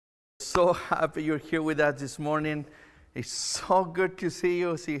so happy you're here with us this morning. It's so good to see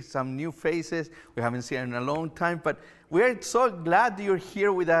you, see some new faces we haven't seen in a long time, but we're so glad you're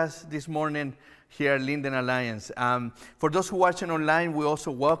here with us this morning here at Linden Alliance. For those who are watching online, we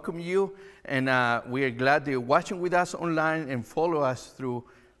also welcome you, and we are glad that you're watching with us online and follow us through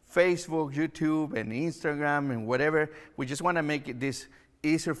Facebook, YouTube, and Instagram, and whatever. We just want to make this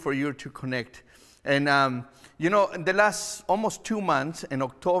easier for you to connect. And you know, in the last almost 2 months, in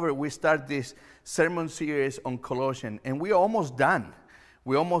October, we started this sermon series on Colossians, and we're almost done.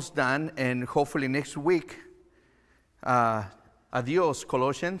 We're almost done, and hopefully next week, adios,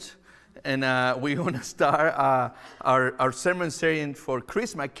 Colossians. And we're going to start our sermon series for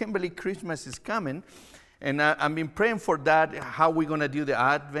Christmas. I can't believe Christmas is coming. And I've been praying for that, how we're going to do the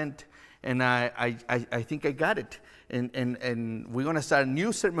Advent. And I think I got it. And we're going to start a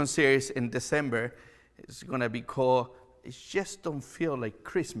new sermon series in December. It's going to be called, It Just Don't Feel Like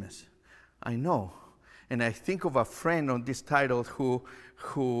Christmas. I know. And I think of a friend on this title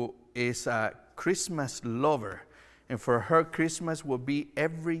who is a Christmas lover. And for her, Christmas will be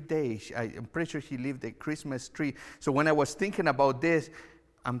every day. I'm pretty sure she lived a Christmas tree. So when I was thinking about this,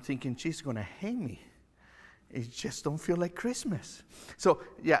 I'm thinking she's going to hate me. It just don't feel like Christmas. So,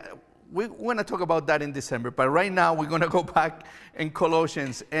 yeah, we want to talk about that in December. But right now, we're going to go back in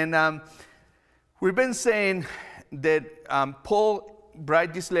Colossians. And we've been saying that Paul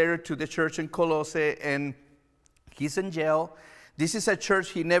wrote this letter to the church in Colossae, and he's in jail. This is a church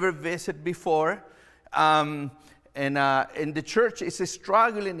he never visited before. And the church is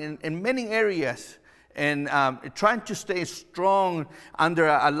struggling in many areas and trying to stay strong under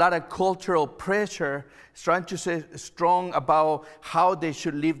a lot of cultural pressure, trying to stay strong about how they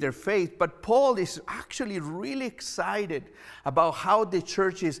should live their faith. But Paul is actually really excited about how the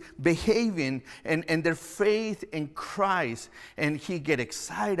church is behaving and their faith in Christ. And he gets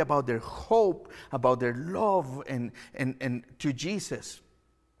excited about their hope, about their love and to Jesus.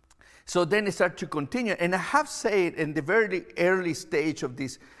 So then it starts to continue. And I have said in the very early stage of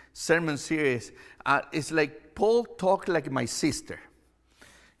this sermon series, it's like Paul talked like my sister.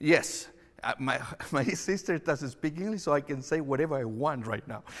 Yes, my sister doesn't speak English, so I can say whatever I want right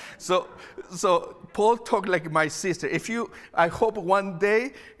now. So Paul talked like my sister. I hope one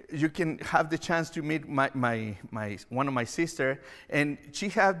day you can have the chance to meet one of my sister, and she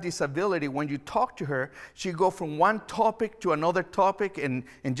has this ability. When you talk to her, she go from one topic to another topic in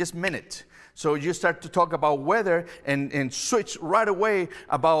just minutes. So you start to talk about weather and switch right away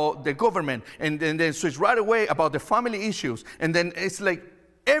about the government, and then switch right away about the family issues, and then it's like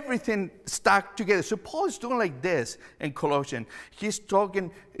everything stuck together. So Paul is doing like this in Colossians. He's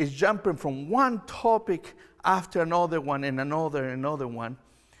jumping from one topic after another one and another one.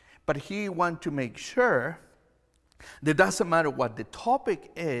 But he wants to make sure that doesn't matter what the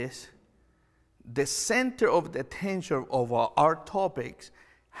topic is, the center of the attention of our topics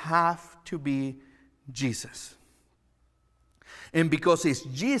have to be Jesus. And because it's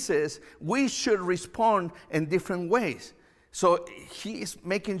Jesus, we should respond in different ways. So he is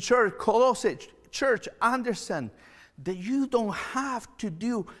making sure Colossae Church understand that you don't have to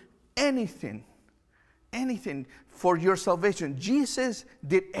do anything for your salvation. Jesus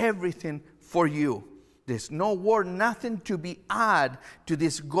did everything for you. There's no word, nothing to be added to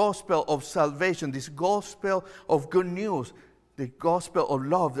this gospel of salvation, this gospel of good news, the gospel of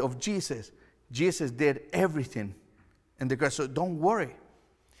love of Jesus. Jesus did everything in the cross, so don't worry.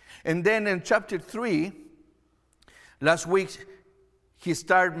 And then in chapter 3, last week, he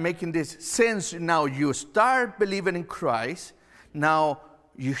started making this sense. Now you start believing in Christ. Now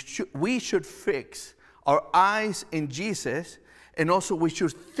we should fix our eyes in Jesus, and also we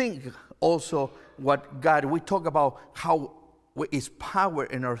should think also what God. We talk about how is power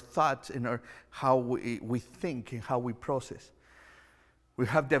in our thoughts, in how we think and how we process. We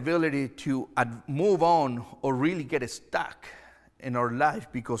have the ability to move on or really get stuck in our life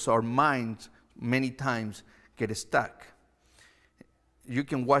because our minds many times get stuck. You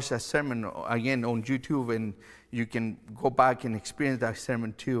can watch that sermon again on YouTube, and you can go back and experience that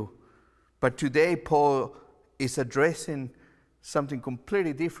sermon too. But today, Paul is addressing something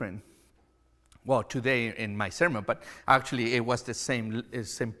completely different. Well, today in my sermon, but actually it was the same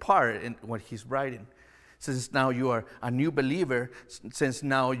part in what he's writing. Since now you are a new believer, since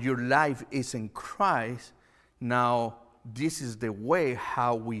now your life is in Christ, now this is the way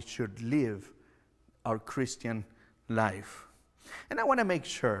how we should live our Christian life. And I want to make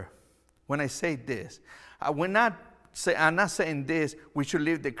sure, when I say this, I'm not saying this, we should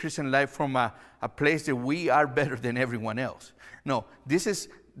live the Christian life from a place that we are better than everyone else. No, this is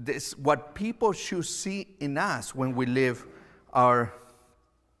what people should see in us when we live our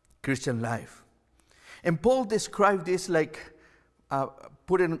Christian life. And Paul described this like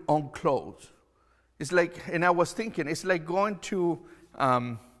putting on clothes. It's like, and I was thinking, it's like going to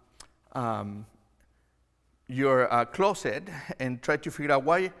your closet and try to figure out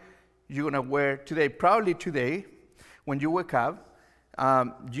what you're going to wear today. Probably today, when you wake up,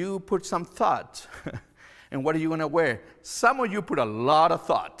 you put some thought. And what are you going to wear? Some of you put a lot of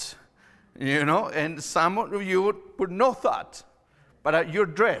thought, and some of you put no thought. But you're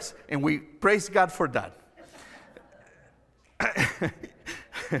dressed, and we praise God for that.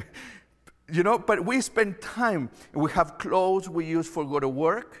 But we spend time. We have clothes we use for go to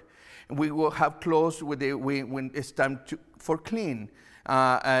work. We will have clothes when it's time for clean.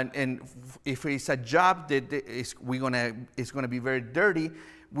 And if it's a job that it's gonna be very dirty,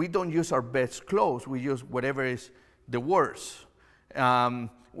 we don't use our best clothes. We use whatever is the worst.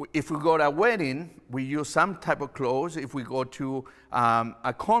 If we go to a wedding, we use some type of clothes. If we go to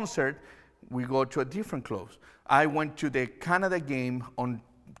a concert, we go to a different clothes. I went to the Canada game on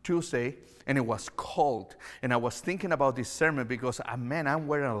Tuesday, and it was cold. And I was thinking about this sermon because, I'm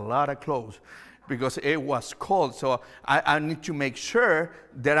wearing a lot of clothes because it was cold. So I need to make sure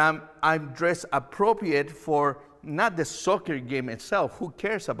that I'm dressed appropriate for not the soccer game itself. Who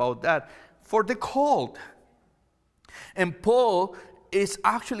cares about that? For the cold. And Paul is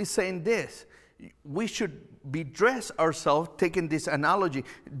actually saying this. We should be dressed ourselves, taking this analogy,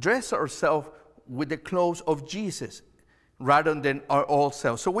 dress ourselves with the clothes of Jesus rather than our old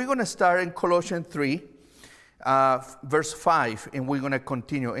selves. So we're going to start in Colossians 3, verse 5, and we're going to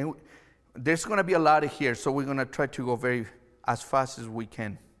continue. And there's going to be a lot here, so we're going to try to go as fast as we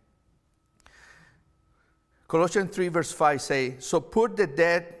can. Colossians 3, verse 5 say, So put to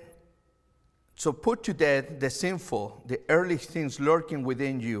death the sinful, the earthly things lurking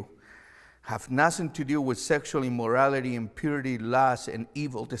within you. Have nothing to do with sexual immorality, impurity, lust, and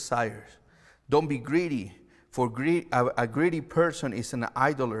evil desires. Don't be greedy, for a greedy person is an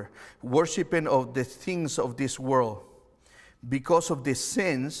idolater, worshiping of the things of this world. Because of the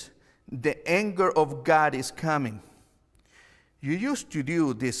sins, the anger of God is coming. You used to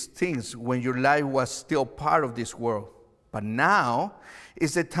do these things when your life was still part of this world. But now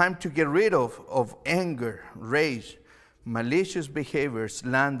is the time to get rid of anger, rage, malicious behavior,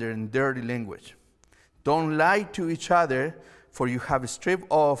 slander, and dirty language. Don't lie to each other, for you have stripped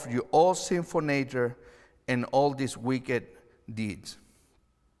off your old sinful nature and all these wicked deeds.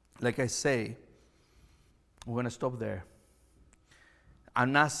 Like I say, we're going to stop there.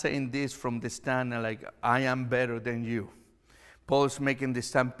 I'm not saying this from the stand like I am better than you. Paul's making this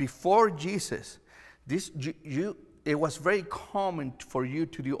stand before Jesus. It was very common for you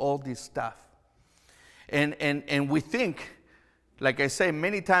to do all this stuff. And we think, like I say,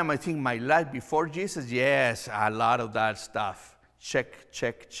 many times I think my life before Jesus, yes, a lot of that stuff. Check,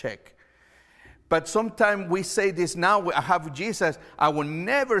 check, check. But sometimes we say this now, I have Jesus, I will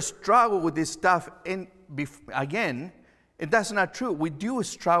never struggle with this stuff again. And that's not true. We do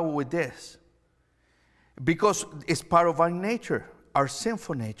struggle with this because it's part of our nature, our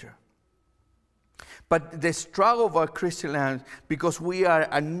sinful nature. But the struggle of our Christian life, because we are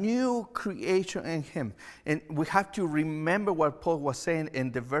a new creation in Him. And we have to remember what Paul was saying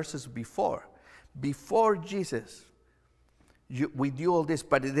in the verses before. Before Jesus, we do all this,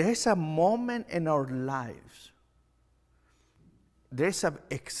 but there's a moment in our lives. There's an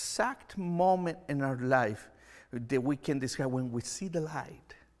exact moment in our life that we can describe when we see the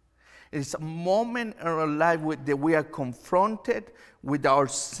light. It's a moment in our life that we are confronted with our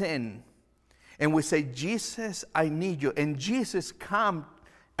sin. And we say, Jesus, I need you. And Jesus comes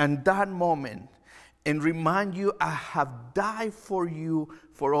in that moment and remind you, I have died for you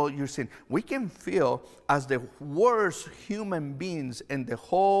for all your sin. We can feel as the worst human beings in the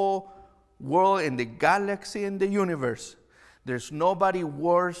whole world, in the galaxy, in the universe. There's nobody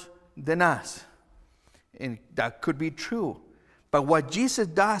worse than us. And that could be true. But what Jesus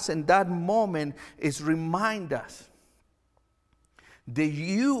does in that moment is remind us that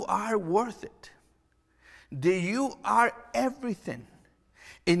you are worth it. That you are everything.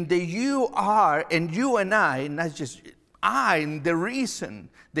 And that you are, and you and I, not just I, am the reason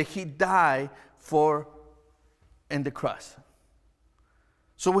that He died for in the cross.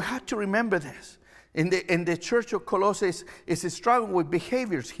 So we have to remember this. In the church of Colossae is a struggle with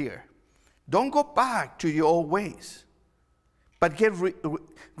behaviors here. Don't go back to your old ways. But get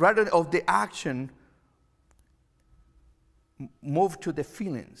rather of the action, move to the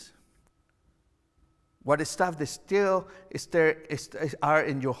feelings. What is stuff that still are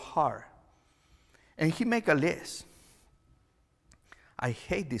in your heart. And he make a list. I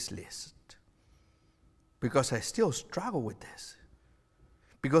hate this list because I still struggle with this.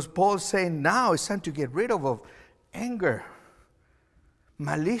 Because Paul's saying now it's time to get rid of anger,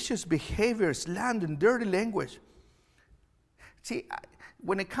 malicious behavior, slander, and dirty language. See,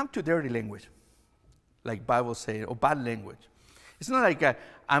 when it comes to dirty language, like Bible says, or bad language, it's not like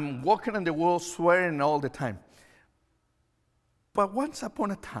I'm walking in the world swearing all the time. But once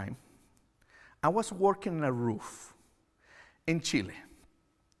upon a time, I was working on a roof in Chile.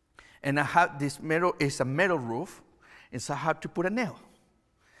 And I had this metal, it's a metal roof, and so I had to put a nail.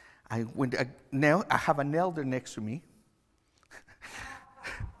 I have a nail there next to me.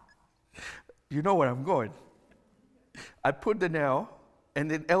 You know where I'm going. I put the nail, and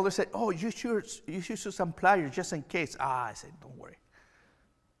the elder said, oh, you should use some pliers just in case. I said, don't worry.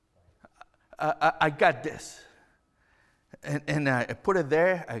 I got this. And I put it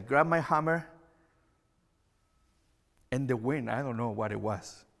there, I grabbed my hammer, and the wind, I don't know what it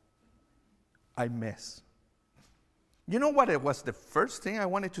was. I missed. You know what it was the first thing I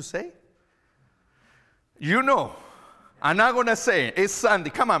wanted to say? You know, I'm not going to say it. It's Sunday.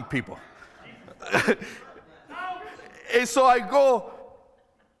 Come on, people. And so I go,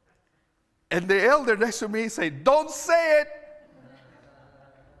 and the elder next to me said, don't say it.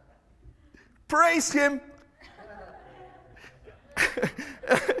 Praise him.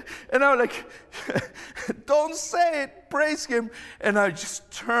 And I'm like, don't say it, praise him. And I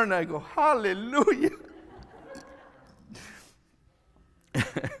just turn, I go, hallelujah.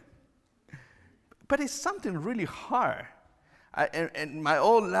 But it's something really hard. In my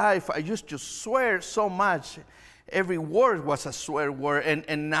whole life, I used to swear so much. Every word was a swear word.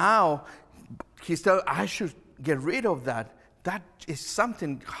 And now, he's telling I should get rid of that. That is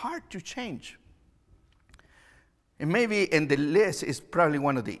something hard to change. And maybe in the list is probably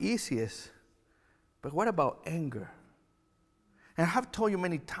one of the easiest. But what about anger? And I have told you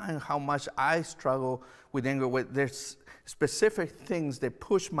many times how much I struggle with anger. There's specific things that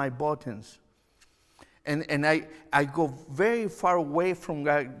push my buttons. And I go very far away from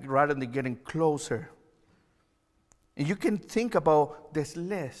God rather than getting closer. And you can think about this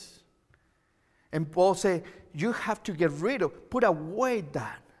list. And Paul said, you have to get rid of, put away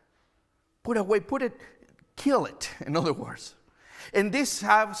that. Kill it, in other words. And this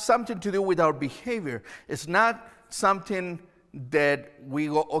has something to do with our behavior. It's not something that we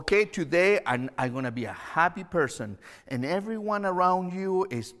go, okay, today I'm going to be a happy person. And everyone around you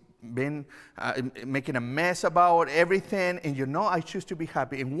is making a mess about everything. And you know I choose to be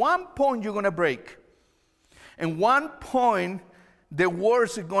happy. In one point, you're going to break. In one point, the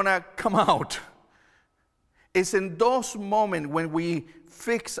words are going to come out. It's in those moments when we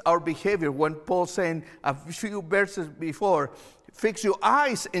fix our behavior, when Paul's saying a few verses before, fix your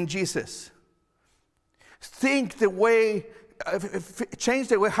eyes in Jesus. Think the way, change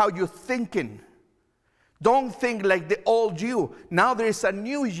the way how you're thinking. Don't think like the old you. Now there is a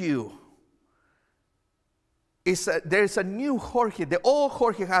new you. There is a new Jorge. The old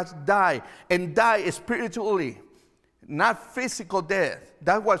Jorge has died, and died spiritually, not physical death.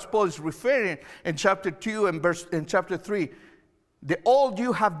 That's what Paul is referring in chapter 2 and in chapter 3. The old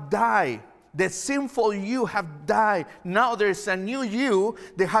you have died. The sinful you have died. Now there's a new you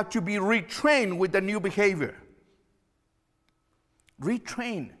that had to be retrained with the new behavior.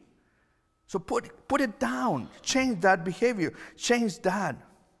 Retrain. So put it down. Change that behavior. Change that.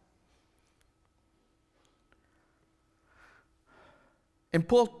 And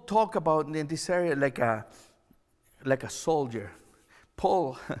Paul talked about in this area like a soldier.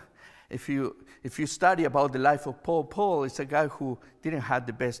 Paul, if you study about the life of Paul is a guy who didn't have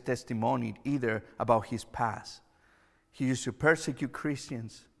the best testimony either about his past. He used to persecute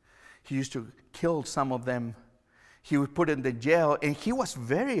Christians. He used to kill some of them. He was put in the jail, and he was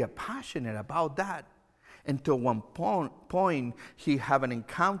very passionate about that. Until one point, he had an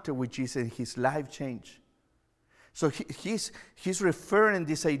encounter with Jesus, and his life changed. So he's referring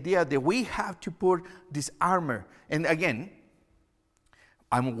this idea that we have to put this armor. And again,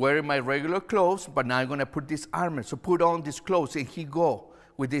 I'm wearing my regular clothes, but now I'm going to put this armor. So put on these clothes, and he go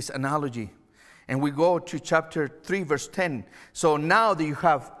with this analogy. And we go to chapter 3, verse 10. So now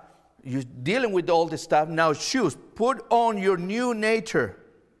that you're dealing with all this stuff, now choose, put on your new nature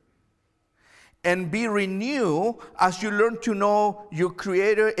and be renewed as you learn to know your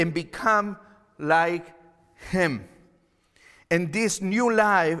Creator and become like Him. And this new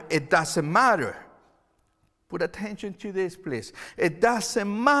life, it doesn't matter. Put attention to this, please. It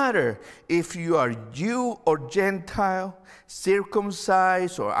doesn't matter if you are Jew or Gentile,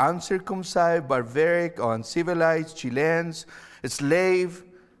 circumcised or uncircumcised, barbaric or uncivilized, Chileans,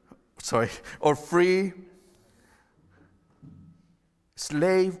 or free.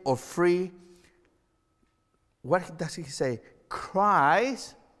 Slave or free. What does he say?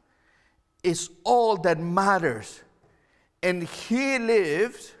 Christ is all that matters. And he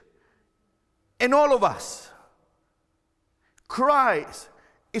lives in all of us. Christ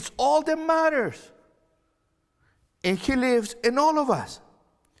is all that matters. And he lives in all of us.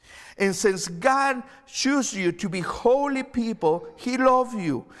 And since God chose you to be holy people, he loves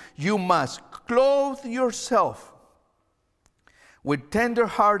you. You must clothe yourself with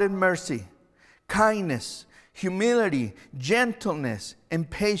tender-hearted mercy, kindness, humility, gentleness, and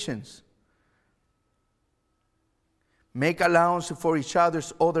patience. Make allowance for each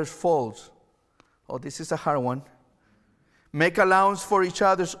other's faults. Oh, this is a hard one. Make allowance for each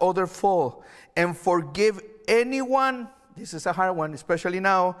other's faults and forgive anyone. This is a hard one, especially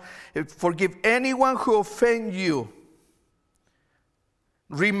now. Forgive anyone who offends you.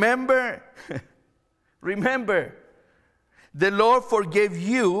 Remember, the Lord forgave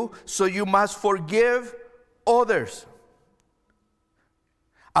you, so you must forgive others.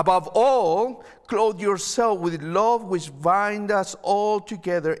 Above all, clothe yourself with love, which binds us all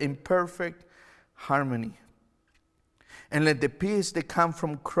together in perfect harmony. And let the peace that comes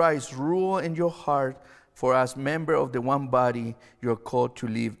from Christ rule in your heart, for as members of the one body, you are called to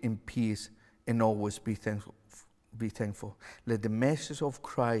live in peace and always be thankful. Let the message of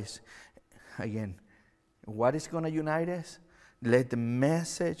Christ, again, what is going to unite us? Let the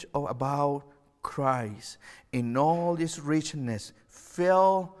message about Christ in all its richness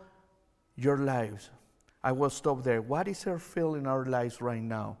fill your lives. I will stop there. What is our fill in our lives right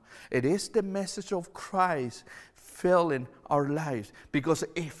now? It is the message of Christ filling our lives. Because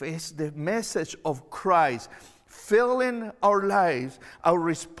if it's the message of Christ filling our lives, our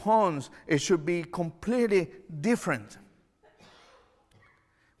response, it should be completely different.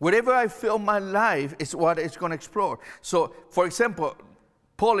 Whatever I fill my life is what it's going to explore. So, for example,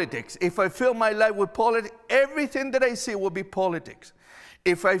 politics. If I fill my life with politics, everything that I see will be politics.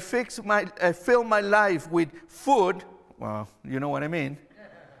 If I fill my life with food, well, you know what I mean.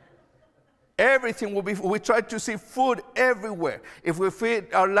 Everything will be, we try to see food everywhere. If we fill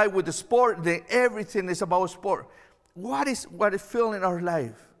our life with the sport, then everything is about sport. What is filling our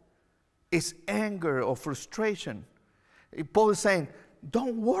life? It's anger or frustration. Paul is saying,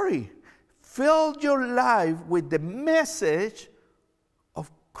 don't worry. Fill your life with the message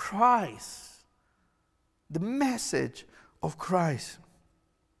of Christ. The message of Christ.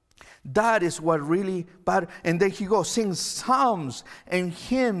 That is what really matters. And then he goes, sing psalms and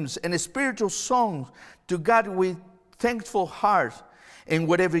hymns and spiritual songs to God with thankful hearts. And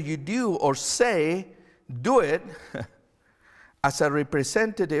whatever you do or say, do it as a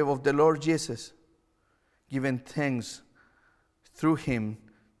representative of the Lord Jesus, giving thanks through him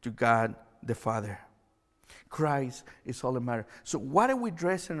to God the Father. Christ is all that matters. So what are we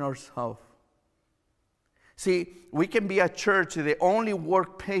dressing ourselves? See, we can be a church that only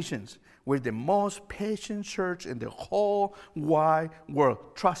work patience. We're the most patient church in the whole wide world.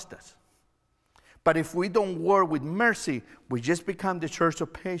 Trust us. But if we don't work with mercy, we just become the church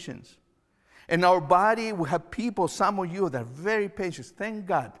of patience. In our body, we have people, some of you, that are very patient. Thank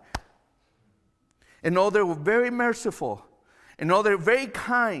God. And others are very merciful. And others are very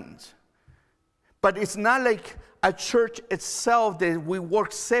kind. But it's not like a church itself that we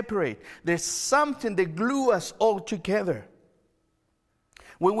work separate. There's something that glue us all together.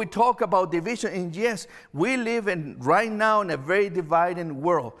 When we talk about division, and yes, we live right now in a very divided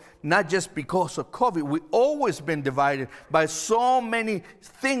world, not just because of COVID. We've always been divided by so many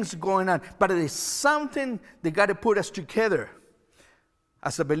things going on. But there's something that got to put us together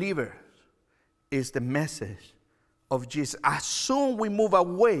as a believer, is the message of Jesus. As soon we move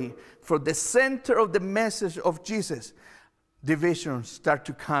away from the center of the message of Jesus, divisions start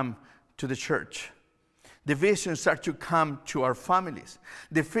to come to the church. Divisions start to come to our families.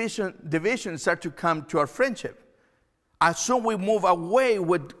 Divisions start to come to our friendship. As soon we move away,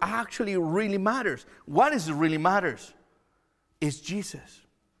 what actually really matters, what is really matters, is Jesus.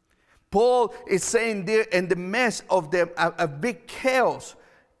 Paul is saying there, in the midst of a big chaos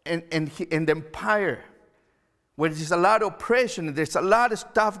in the empire, where there's a lot of oppression, there's a lot of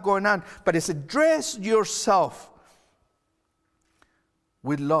stuff going on, but it's dress yourself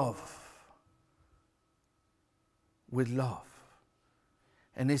with love. With love.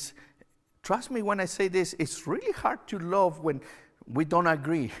 And trust me when I say this, it's really hard to love when we don't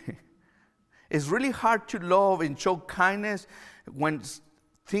agree. It's really hard to love and show kindness when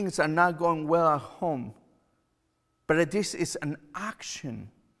things are not going well at home. But this is an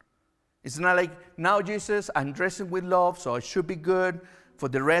action. It's not like, now Jesus, I'm dressing with love, so I should be good for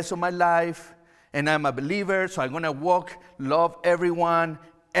the rest of my life. And I'm a believer, so I'm going to walk, love everyone,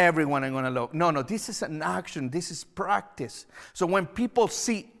 everyone I'm going to love. No, this is an action. This is practice. So when people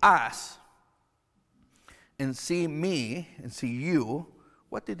see us and see me and see you,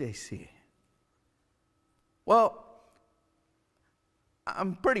 what do they see? Well,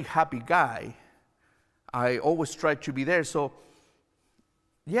 I'm a pretty happy guy. I always try to be there. So,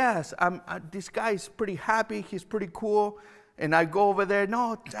 yes, this guy is pretty happy. He's pretty cool. And I go over there.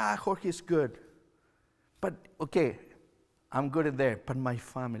 No, Jorge's good. But, okay, I'm good in there. But my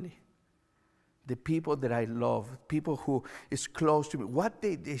family, the people that I love, people who is close to me, what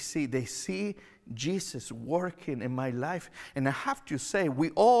they see? They see Jesus working in my life. And I have to say, we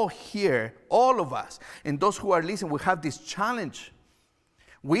all here, all of us, and those who are listening, we have this challenge.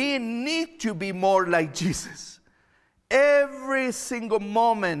 We need to be more like Jesus every single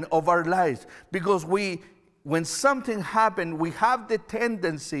moment of our lives, because when something happens, we have the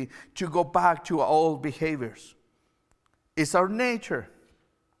tendency to go back to our old behaviors. It's our nature.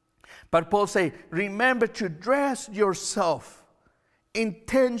 But Paul says, remember to dress yourself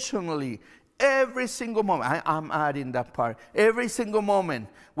intentionally every single moment. I'm adding that part. Every single moment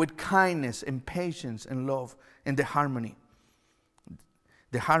with kindness and patience and love and the harmony.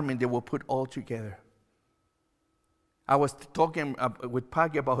 The harmony that will put all together. I was talking with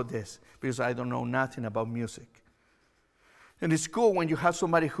Paggy about this because I don't know nothing about music. And it's cool when you have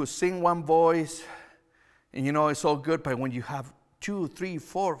somebody who sings one voice and you know it's all good, but when you have 2, 3,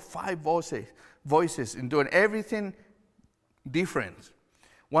 4, 5 voices and doing everything different.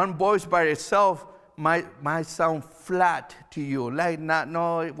 One voice by itself might sound flat to you. Like,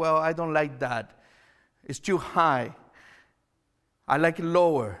 well, I don't like that. It's too high. I like it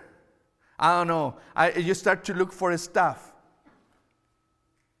lower. I don't know. You start to look for stuff.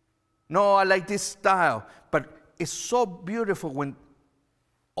 No, I like this style. But it's so beautiful when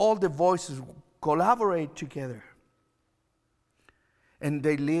all the voices collaborate together and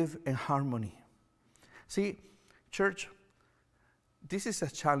they live in harmony. See, church, this is a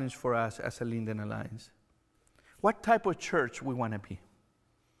challenge for us as a Linden Alliance. What type of church we want to be?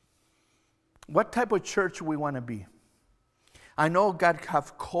 What type of church we want to be? I know God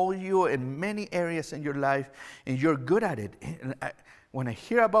have called you in many areas in your life, and you're good at it. And when I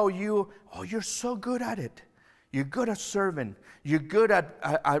hear about you, you're so good at it. You're good at serving. You're good at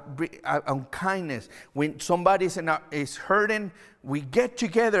kindness. When somebody is hurting, we get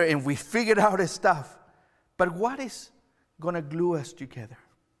together and we figure out stuff. But what is going to glue us together?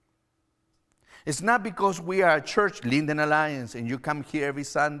 It's not because we are a church, Linden Alliance, and you come here every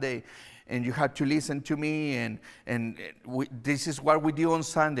Sunday and you have to listen to me, and this is what we do on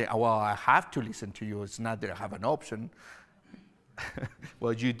Sunday. Well, I have to listen to you. It's not that I have an option.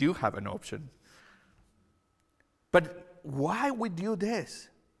 Well, you do have an option. But why we do this?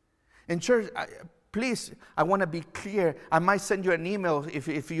 In church, please, I want to be clear. I might send you an email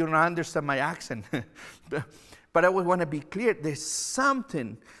if you don't understand my accent. But I would want to be clear. There's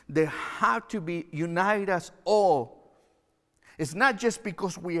something that has to be unite us all. It's not just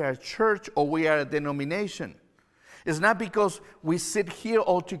because we are a church or we are a denomination. It's not because we sit here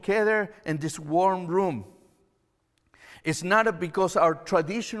all together in this warm room. It's not because our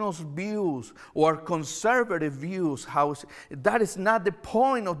traditional views or conservative views, that is not the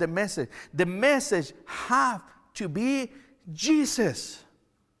point of the message. The message has to be Jesus.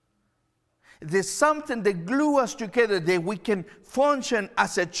 There's something that glues us together that we can function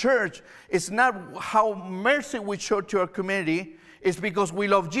as a church. It's not how mercy we show to our community. It's because we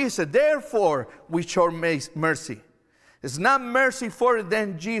love Jesus. Therefore, we show mercy. It's not mercy for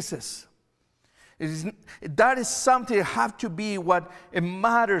than Jesus. That is something that has to be what it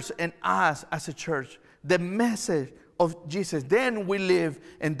matters in us as a church. The message of Jesus. Then we live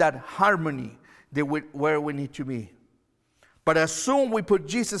in that harmony where we need to be. But as soon we put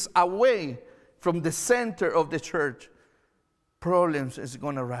Jesus away from the center of the church, problems is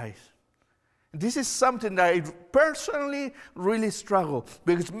going to rise. This is something that I personally really struggle,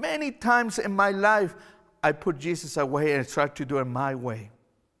 because many times in my life I put Jesus away and try to do it my way.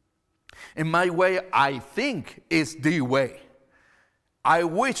 And my way, I think, is the way. I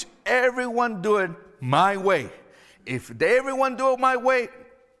wish everyone do it my way. If everyone do it my way,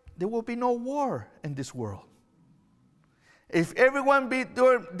 there will be no war in this world. If everyone be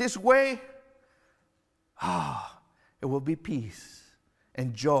doing this way, it will be peace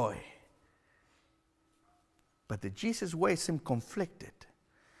and joy. But the Jesus way seems conflicted.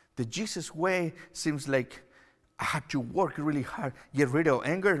 The Jesus way seems like I have to work really hard, get rid of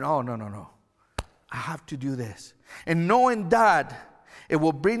anger. No. I have to do this. And knowing that, it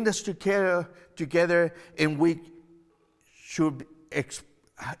will bring us together, and we should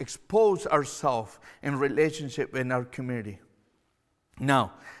expose ourselves in relationship in our community.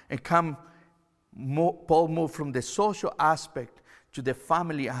 Now, Paul moved from the social aspect to the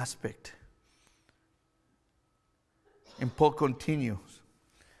family aspect. And Paul continues.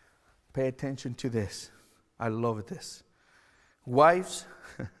 Pay attention to this. I love this. Wives,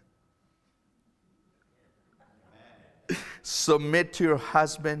 submit to your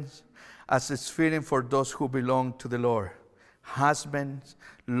husbands as is fitting for those who belong to the Lord. Husbands,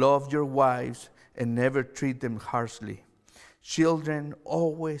 love your wives and never treat them harshly. Children,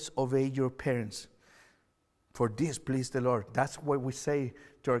 always obey your parents. For this please the Lord. That's what we say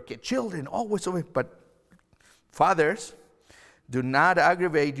to our kids. Children, always obey. But fathers, do not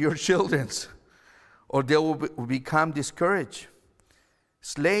aggravate your children, or they will become discouraged.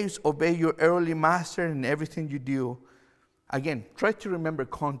 Slaves, obey your earthly master in everything you do. Again, try to remember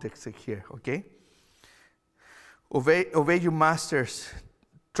context here, okay? Obey your masters.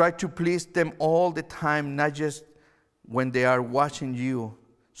 Try to please them all the time, not just when they are watching you.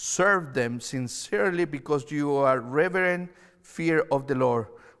 Serve them sincerely because you are reverent fear of the Lord.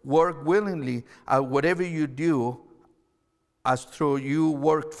 Work willingly at whatever you do, as through you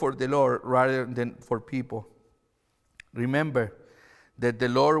work for the Lord rather than for people. Remember that the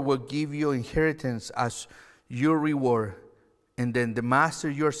Lord will give you inheritance as your reward, and then the master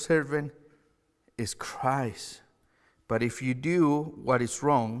your servant is Christ. But if you do what is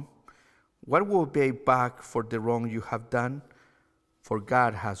wrong, what will pay back for the wrong you have done? For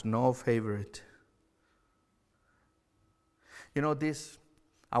God has no favorite. You know this,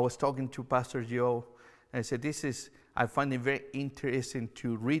 I was talking to Pastor Joe, and I said, I find it very interesting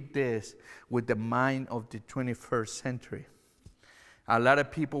to read this with the mind of the 21st century. A lot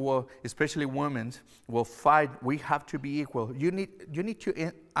of people will, especially women, will fight. We have to be equal. You need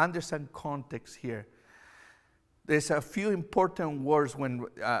to understand context here. There's a few important words when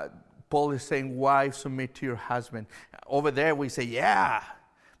Paul is saying, wives, submit to your husband. Over there we say, yeah.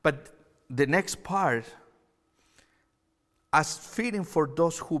 But the next part, as fitting for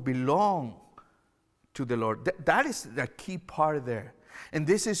those who belong to the Lord. That is the key part there. And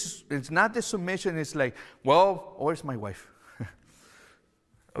it's not the submission, it's like, well, where's my wife?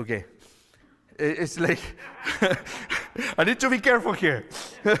 Okay. It's like, I need to be careful here.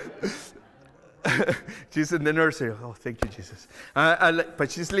 She's in the nursery. Oh, thank you, Jesus.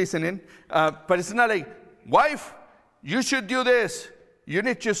 But she's listening. But it's not like, wife, you should do this. You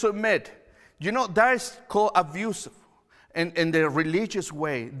need to submit. You know, that is called abuse in the religious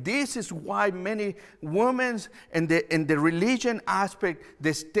way. This is why many women in the religion aspect,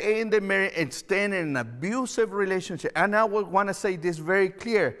 they stay in the marriage and stay in an abusive relationship. And I would want to say this very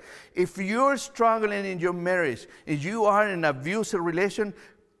clear. If you're struggling in your marriage and you are in an abusive relation,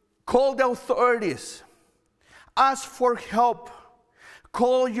 call the authorities. Ask for help.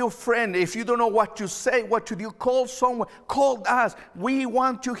 Call your friend. If you don't know what to say, what to do, call someone. Call us. We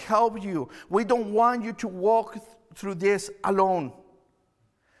want to help you. We don't want you to walk through this alone.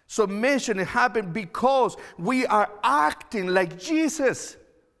 Submission happens because we are acting like Jesus.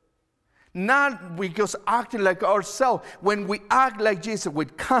 Not because acting like ourselves. When we act like Jesus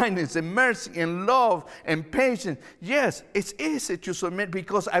with kindness and mercy and love and patience, yes, it's easy to submit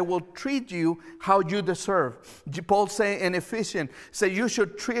because I will treat you how you deserve. Paul saying in Ephesians, you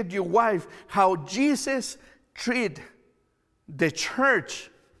should treat your wife how Jesus treated the church.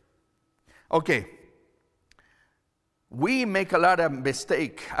 Okay. We make a lot of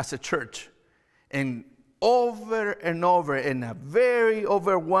mistakes as a church, and over and over in a very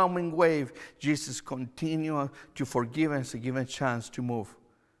overwhelming way, Jesus continues to forgive us and give us a chance to move.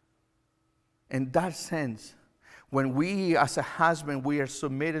 In that sense, when we as a husband, we are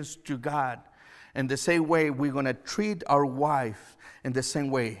submitted to God, in the same way we're going to treat our wife in the same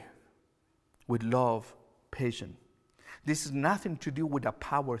way, with love, patience. This is nothing to do with a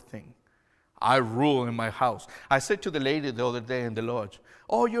power thing. I rule in my house. I said to the lady the other day in the lodge,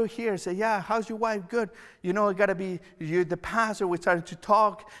 oh, you're here. I said, yeah, how's your wife? Good. You know, you're the pastor. We started to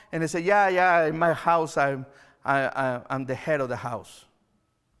talk. And I said, yeah, in my house, I'm the head of the house.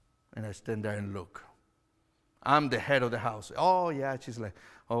 And I stand there and look. I'm the head of the house. Oh, yeah. She's like,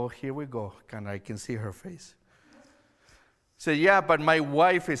 oh, here we go. I can see her face. I said, yeah, but my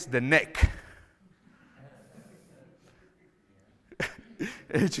wife is the neck.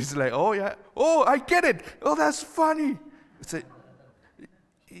 And she's like, oh, yeah. Oh, I get it. Oh, that's funny. I said,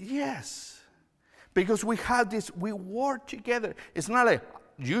 yes. Because we have this, we work together. It's not like,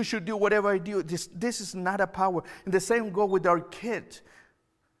 you should do whatever I do. This is not a power. And the same go with our kids.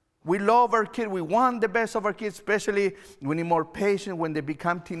 We love our kids. We want the best of our kids, especially we need more patience when they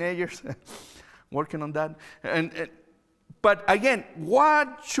become teenagers. Working on that. But again,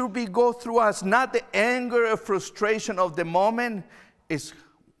 what should we go through us? Not the anger or frustration of the moment. It's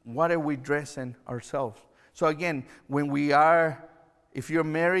what are we dressing ourselves? So again, if you're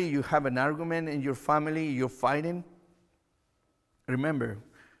married, you have an argument in your family, you're fighting, remember,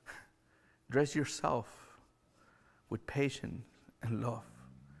 dress yourself with patience and love.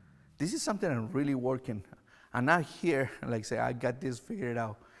 This is something I'm really working. I'm not here, like say, I got this figured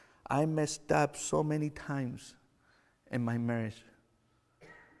out. I messed up so many times in my marriage.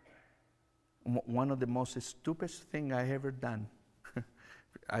 One of the most stupidest things I ever done.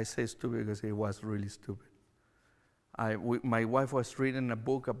 I say stupid because it was really stupid. My wife was reading a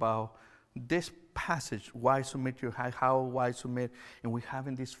book about this passage, why submit your heart, how, why submit, and we're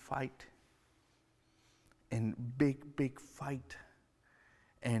having this fight, and big fight,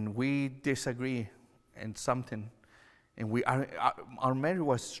 and we disagree in something, and our marriage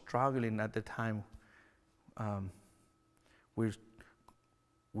was struggling at the time.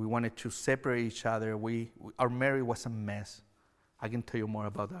 We wanted to separate each other. Our marriage was a mess. I can tell you more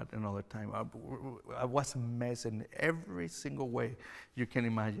about that another time. I was a mess in every single way you can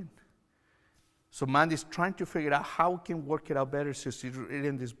imagine. So Mandy's trying to figure out how we can work it out better. So she's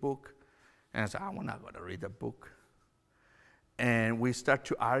reading this book. And I said, I'm not going to read that book. And we start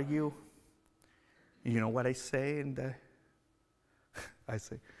to argue. You know what I say? I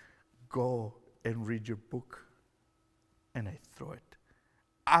say, go and read your book. And I throw it.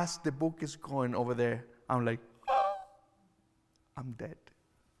 As the book is going over there, I'm like, oh, I'm dead.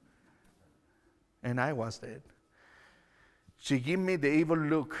 And I was dead. She gave me the evil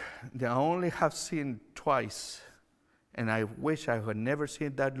look that I only have seen twice. And I wish I had never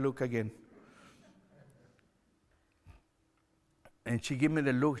seen that look again. And she gave me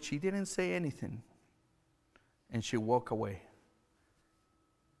the look. She didn't say anything. And she walked away.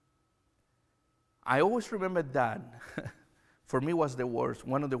 I always remember that. For me, was the worst,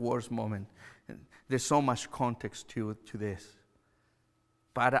 one of the worst moments. There's so much context to this.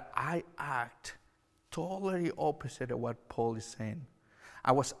 But I act totally opposite of what Paul is saying.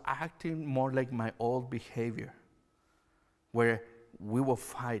 I was acting more like my old behavior, where we will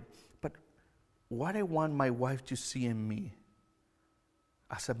fight. But what I want my wife to see in me,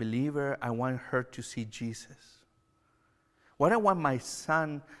 as a believer, I want her to see Jesus. What I want my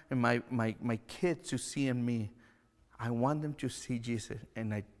son and my kids to see in me, I want them to see Jesus.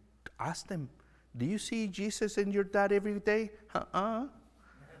 And I ask them, do you see Jesus in your dad every day?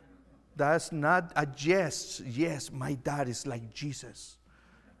 That's not a yes. Yes, my dad is like Jesus.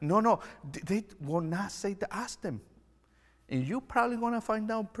 No. They will not say that. Ask them. And you're probably going to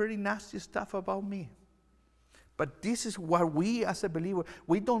find out pretty nasty stuff about me. But this is what we as a believer,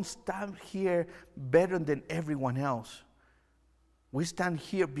 we don't stand here better than everyone else. We stand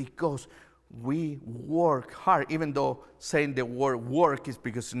here because we work hard, even though saying the word work is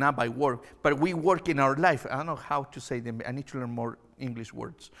because it's not by work, but we work in our life. I don't know how to say them. I need to learn more English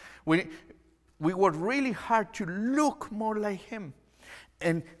words. We work really hard to look more like him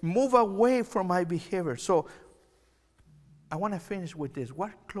and move away from my behavior. So I want to finish with this.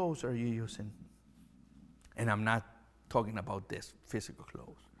 What clothes are you using? And I'm not talking about this physical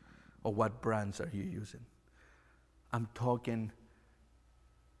clothes or what brands are you using. I'm talking,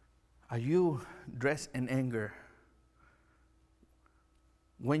 are you dressed in anger?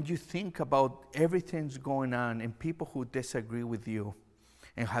 When you think about everything's going on and people who disagree with you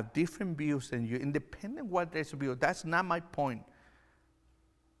and have different views than you, independent of what they view, that's not my point.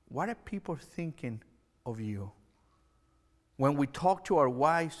 What are people thinking of you? When we talk to our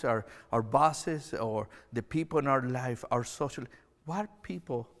wives, our bosses, or the people in our life, our social, what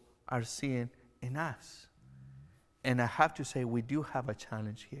people are seeing in us? And I have to say, we do have a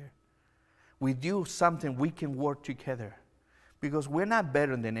challenge here. We do something we can work together. Because we're not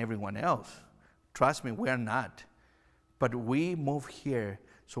better than everyone else. Trust me, we're not. But we move here,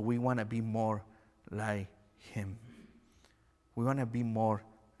 so we want to be more like him. We want to be more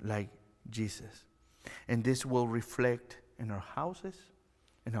like Jesus. And this will reflect in our houses,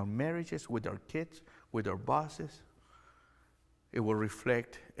 in our marriages, with our kids, with our bosses. It will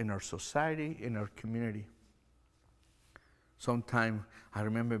reflect in our society, in our community. Sometime, I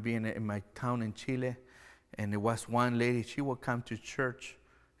remember being in my town in Chile, and there was one lady, she would come to church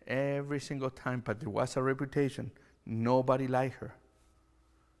every single time, but there was a reputation. Nobody liked her.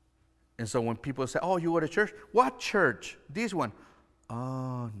 And so when people say, oh, you go to church? What church? This one.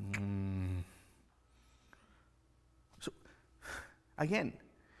 Oh, So, again,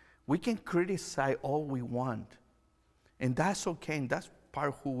 we can criticize all we want. And that's okay, and that's part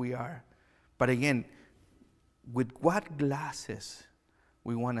of who we are. But again, with what glasses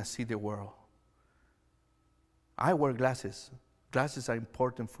we want to see the world? I wear glasses. Glasses are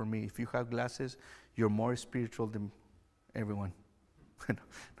important for me. If you have glasses, you're more spiritual than everyone.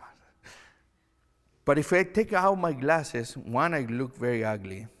 But if I take out my glasses, one, I look very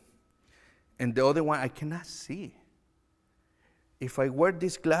ugly, and the other one, I cannot see. If I wear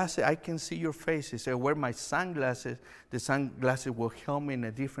these glasses, I can see your faces. If I wear my sunglasses, the sunglasses will help me in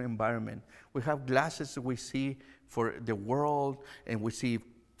a different environment. We have glasses we see for the world, and we see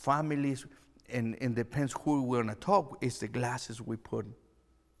families, and it depends who we're going to talk. It's the glasses we put.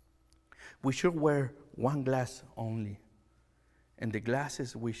 We should wear one glass only. And the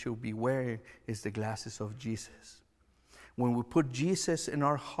glasses we should be wearing is the glasses of Jesus. When we put Jesus in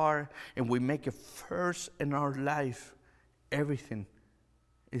our heart and we make it first in our life, everything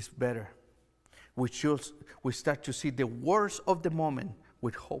is better. We start to see the worst of the moment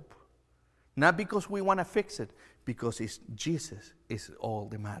with hope. Not because we want to fix it, because it's Jesus is all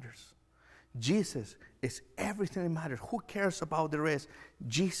that matters. Jesus is everything that matters. Who cares about the rest?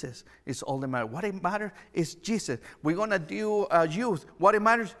 Jesus is all that matters. What it matters is Jesus. We're going to do youth. What it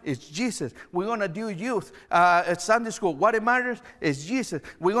matters is Jesus. We're going to do youth at Sunday school. What it matters is Jesus.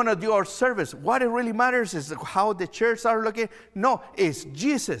 We're going to do our service. What it really matters is how the church are looking. No, it's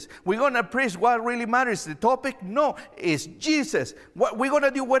Jesus. We're going to preach. What really matters, the topic? No, it's Jesus. We're going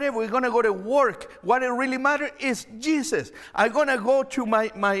to do whatever. We're going to go to work. What it really matters is Jesus. I'm going to go to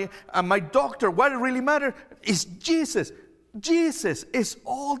my doctor. What it really matters is Jesus. Jesus is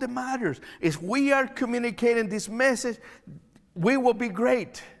all that matters. If we are communicating this message, we will be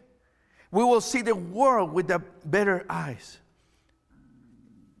great. We will see the world with the better eyes.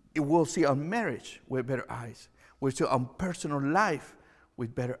 We will see our marriage with better eyes. We'll see our personal life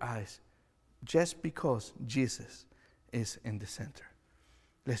with better eyes. Just because Jesus is in the center.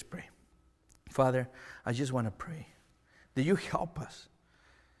 Let's pray. Father, I just want to pray that you help us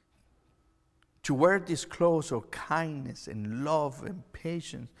to wear these clothes of kindness and love and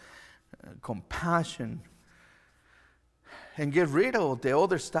patience, compassion, and get rid of the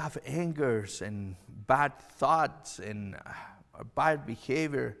other stuff, angers and bad thoughts and bad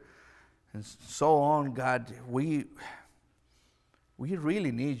behavior and so on. God, we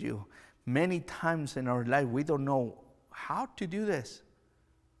really need you. Many times in our life, we don't know how to do this.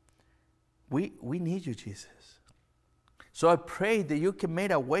 We need you, Jesus. So I pray that you can make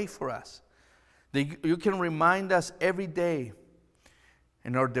a way for us. That you can remind us every day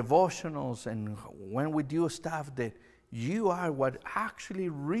in our devotionals and when we do stuff that you are what actually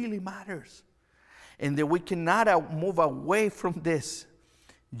really matters. And that we cannot move away from this.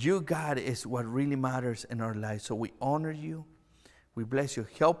 You, God, is what really matters in our lives. So we honor you. We bless you.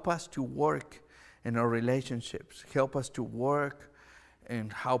 Help us to work in our relationships. Help us to work in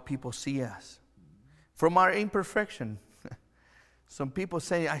how people see us. From our imperfection. Some people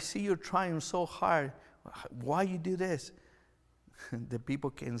say, I see you're trying so hard. Why you do this? The people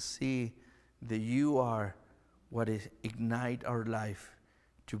can see that you are what is ignite our life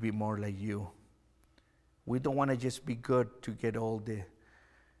to be more like you. We don't want to just be good to get all the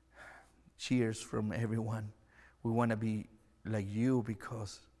cheers from everyone. We want to be like you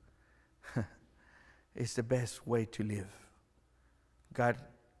because it's the best way to live. God,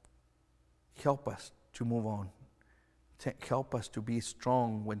 help us to move on. Help us to be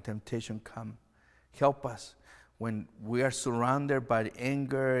strong when temptation comes. Help us when we are surrounded by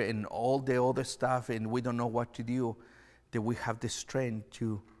anger and all the other stuff and we don't know what to do, that we have the strength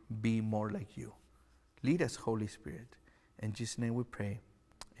to be more like you. Lead us, Holy Spirit. In Jesus' name we pray.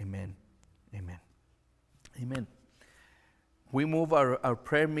 Amen. Amen. Amen. We move our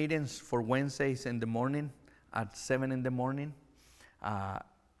prayer meetings for Wednesdays in the morning at 7 in the morning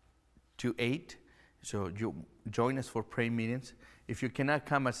to 8. So you join us for prayer meetings. If you cannot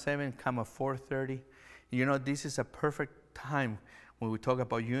come at 7, come at 4:30. You know, this is a perfect time when we talk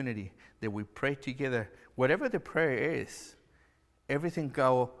about unity, that we pray together. Whatever the prayer is, everything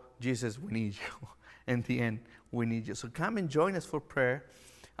go, Jesus, we need you. In the end, we need you. So come and join us for prayer.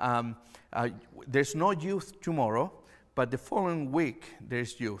 There's no youth tomorrow, but the following week,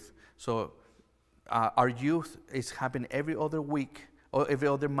 there's youth. So our youth is happening every other week or every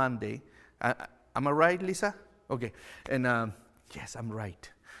other Monday. Am I right, Lisa? Okay. And yes, I'm right.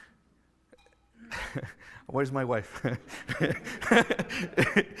 Where's my wife?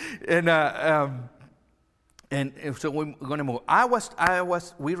 and so we're going to move.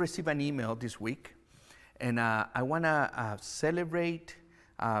 We received an email this week, and I want to celebrate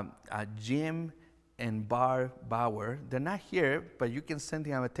Jim and Barb Bauer. They're not here, but you can send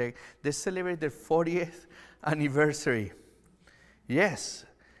them a text. They celebrate their 40th anniversary. Yes.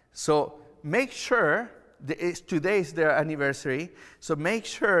 So make sure, today is their anniversary, so make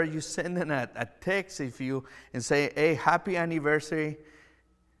sure you send them a text and say, hey, happy anniversary.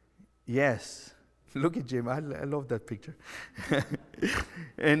 Yes, Look at Jim. I love that picture.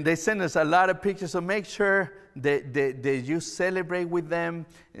 And they send us a lot of pictures. So make sure that you celebrate with them,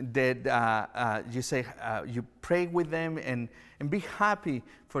 that you say you pray with them, and be happy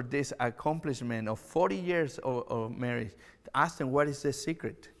for this accomplishment of 40 years of marriage. Ask them, what is the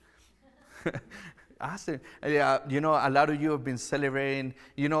secret? Ask them. You know, a lot of you have been celebrating.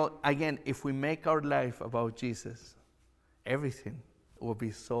 You know, again, if we make our life about Jesus, everything will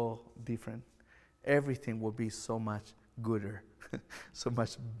be so different. Everything will be so much gooder, so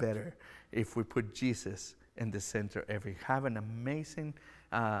much better if we put Jesus in the center. Have an amazing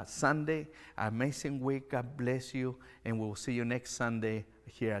Sunday, amazing week. God bless you, and we'll see you next Sunday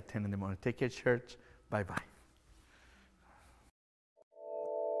here at 10 in the morning. Take care, church. Bye-bye.